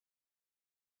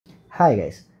Hi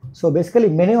guys. So basically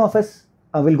many of us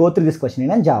will go through this question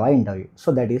in a Java interview.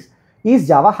 So that is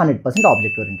Java 100%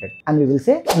 object oriented? And we will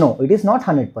say no, it is not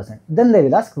 100%. Then they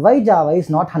will ask why Java is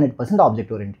not 100% object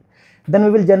oriented. Then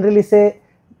we will generally say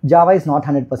Java is not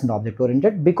 100% object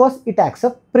oriented because it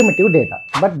accepts primitive data.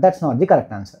 But that's not the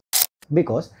correct answer.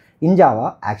 Because in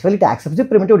Java actually it accepts the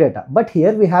primitive data. But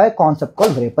here we have a concept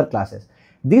called wrapper classes.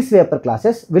 These wrapper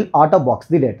classes will auto box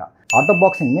the data. Auto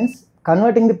boxing means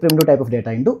converting the primitive type of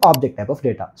data into object type of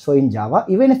data. So in Java,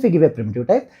 even if we give a primitive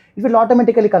type, it will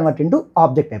automatically convert into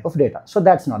object type of data. So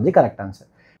that's not the correct answer.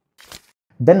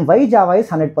 Then why Java is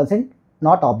 100%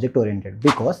 not object oriented?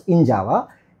 Because in Java,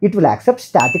 it will accept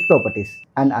static properties.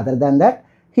 And other than that,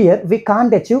 here we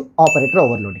can't achieve operator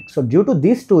overloading. So due to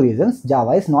these two reasons,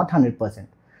 Java is not 100%.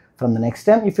 From the next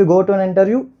time, if you go to an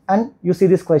interview and you see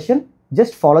this question,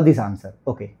 just follow this answer.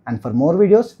 Okay. And for more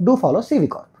videos, do follow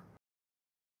CVcorp.